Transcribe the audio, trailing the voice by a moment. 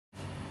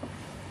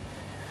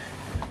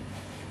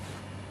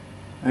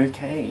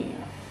Okay,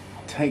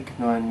 take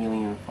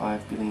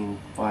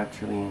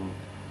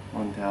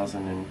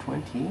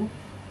 9,005,005,000,000,1020.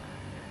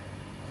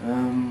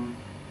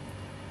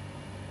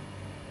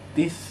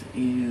 This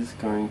is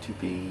going to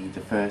be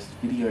the first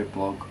video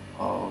blog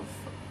of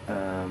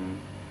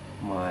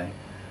my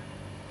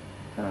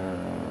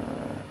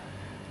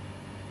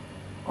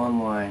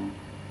online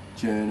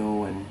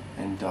journal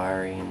and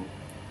diary and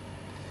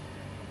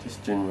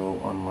just general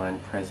online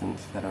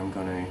presence that I'm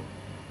going to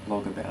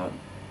blog about.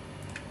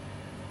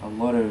 A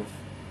lot of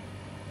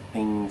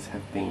things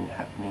have been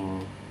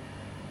happening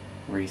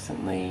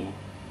recently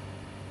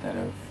that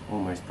have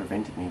almost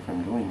prevented me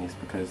from doing this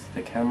because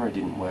the camera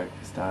didn't work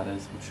for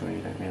starters. I'm sure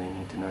you don't really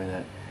need to know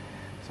that.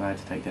 So I had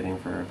to take that in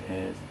for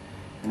repairs.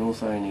 And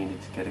also I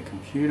needed to get a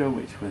computer,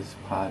 which was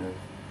part of,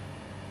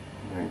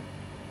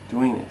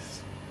 doing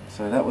this.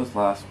 So that was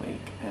last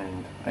week,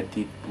 and I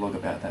did blog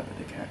about that, but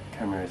the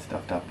camera is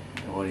stuffed up,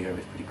 the audio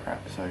is pretty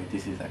crap, so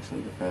this is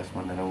actually the first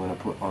one that I'm going to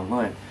put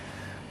online.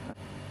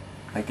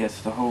 I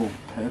guess the whole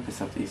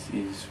purpose of this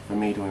is for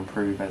me to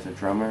improve as a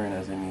drummer and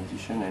as a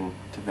musician and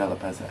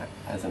develop as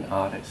an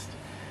artist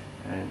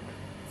and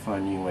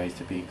find new ways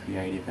to be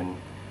creative and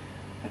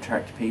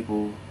attract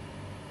people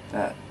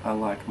that are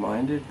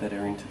like-minded, that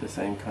are into the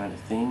same kind of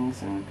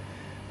things, and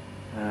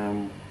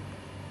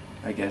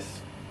I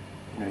guess,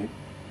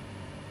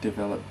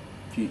 develop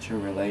future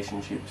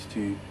relationships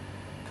to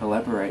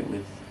collaborate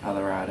with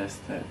other artists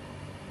that,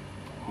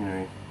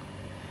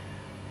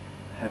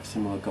 have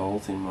similar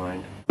goals in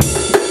mind.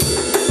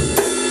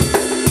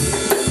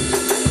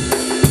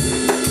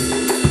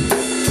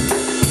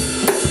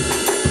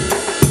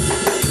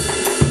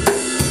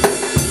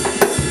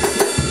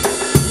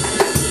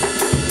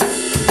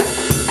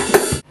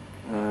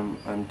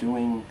 I'm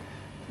doing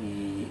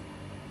the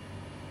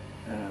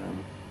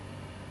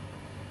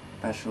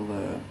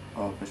Bachelor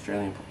of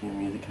Australian Popular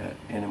Music at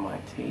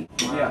NMIT.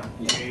 Yeah.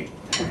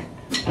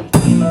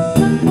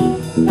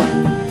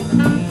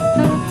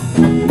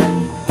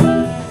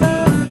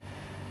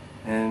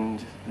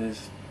 And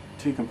there's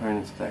two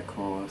components of that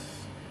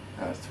course,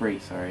 three,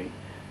 sorry,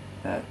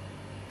 that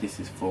this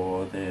is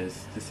for.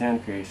 There's the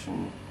sound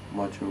creation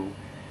module,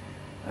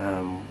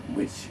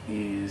 which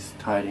is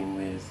tied in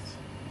with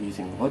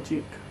using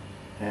Logic,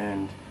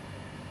 and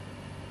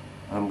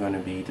I'm going to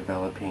be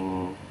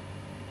developing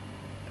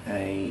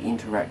a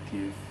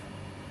interactive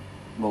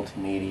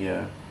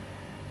multimedia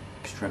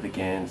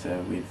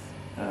extravaganza with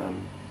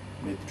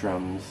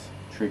drums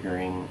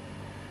triggering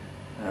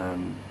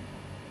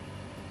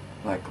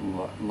like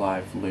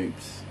live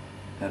loops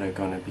that are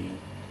going to be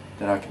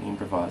that I can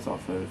improvise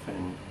off of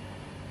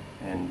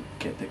and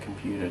get the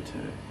computer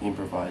to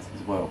improvise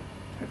as well,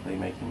 hopefully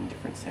making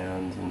different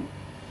sounds and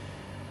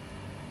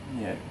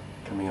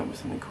coming up with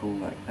something cool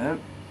like that,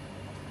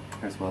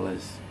 as well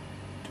as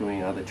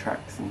doing other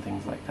tracks and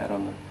things like that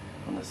on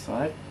the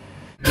side.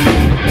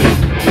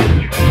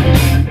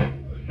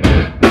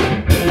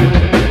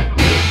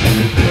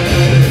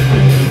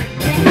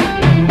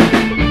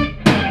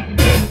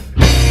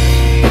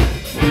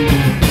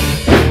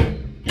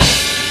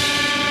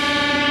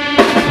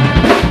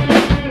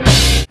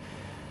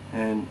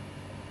 And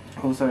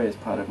also as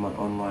part of my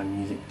online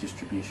music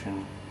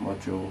distribution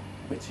module,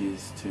 which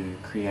is to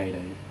create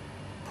a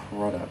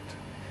product,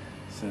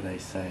 so they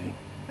say,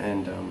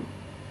 and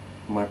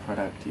my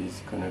product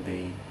is going to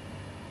be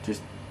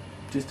just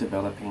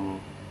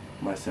developing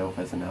myself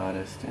as an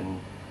artist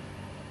and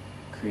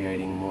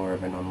creating more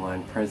of an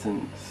online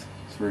presence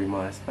through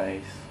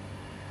MySpace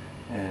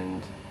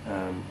and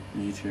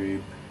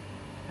YouTube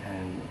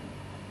and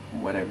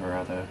whatever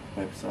other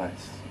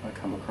websites I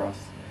come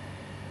across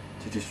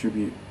to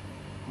distribute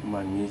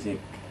my music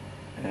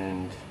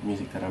and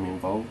music that I'm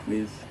involved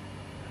with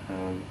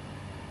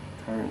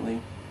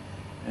currently.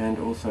 And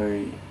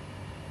also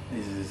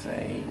this is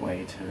a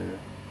way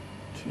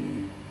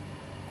to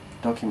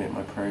document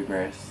my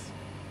progress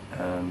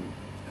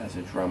as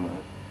a drummer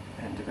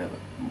and develop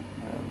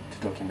to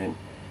document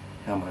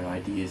how my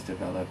ideas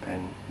develop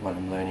and what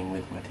I'm learning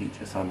with my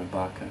teacher Simon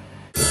Barker.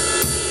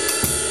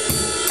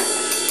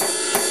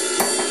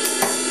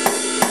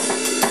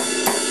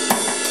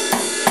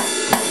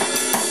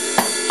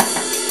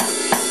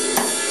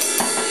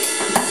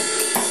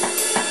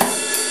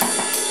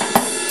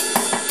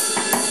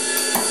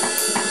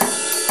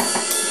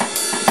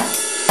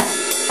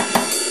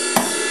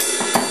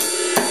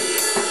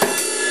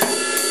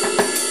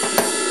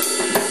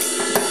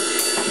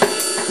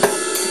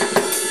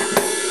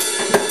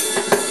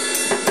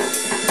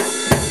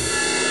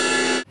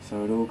 So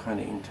it all kind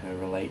of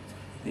interrelate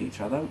with each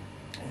other,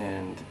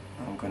 and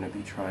I'm going to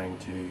be trying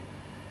to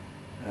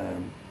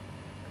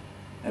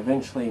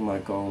eventually my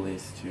goal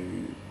is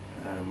to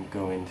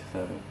go into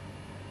the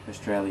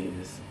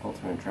Australia's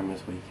Ultimate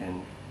Drummers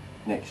Weekend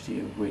next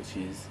year, which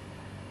is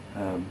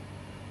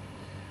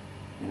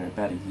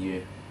about a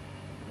year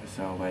or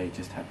so away. It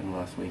just happened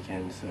last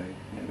weekend, so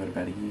I've got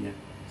about a year.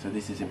 So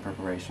this is in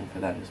preparation for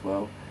that as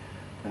well.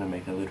 I'm going to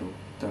make a little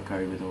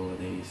doco with all of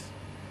these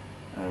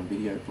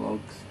video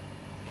blogs,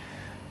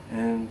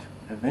 and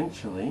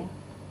eventually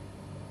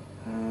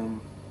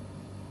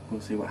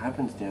we'll see what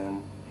happens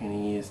down in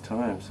a year's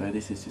time. So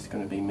this is just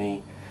going to be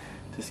me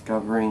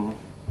discovering,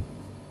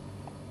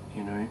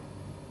 you know,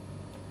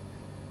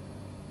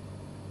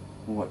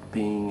 what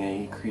being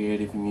a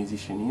creative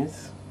musician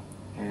is,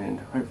 and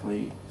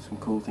hopefully some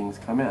cool things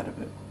come out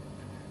of it.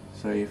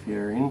 So if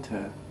you're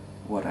into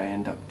what I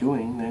end up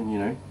doing, then, you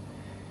know,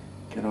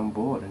 get on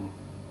board and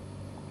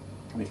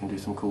we can do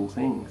some cool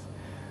things.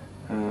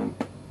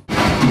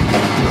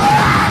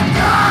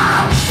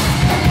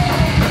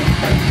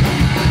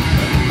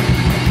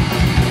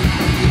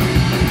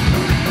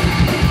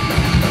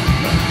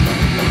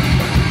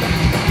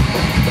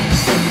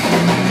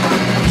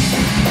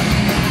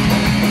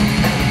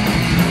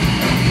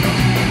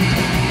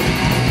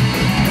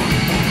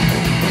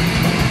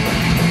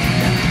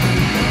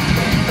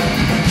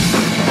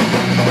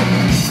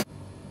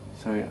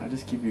 So I'll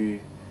just give you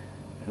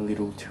a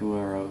little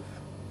tour of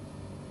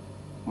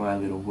my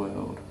little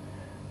world.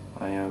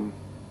 I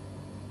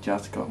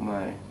just got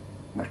my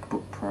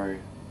MacBook Pro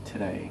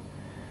today,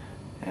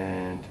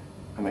 and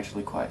I'm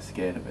actually quite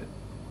scared of it.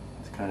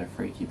 It's kind of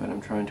freaky, but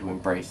I'm trying to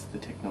embrace the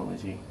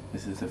technology.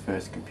 This is the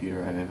first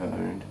computer I've ever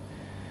owned,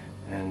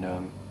 and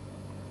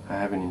I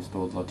haven't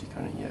installed Logic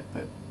on it yet,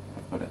 but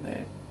I've got it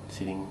there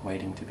sitting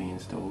waiting to be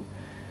installed.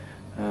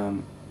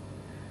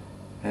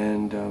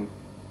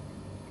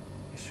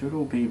 It should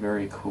all be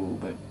very cool,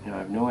 but you know, I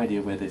have no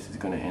idea where this is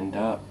going to end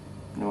up,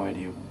 no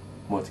idea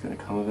what's going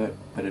to come of it,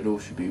 but it all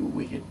should be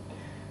wicked,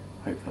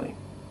 hopefully.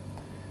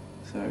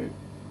 So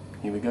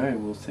here we go,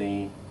 we'll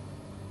see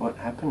what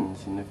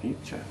happens in the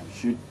future.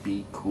 Should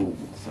be cool,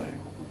 so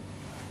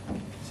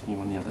see you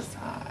on the other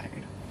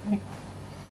side.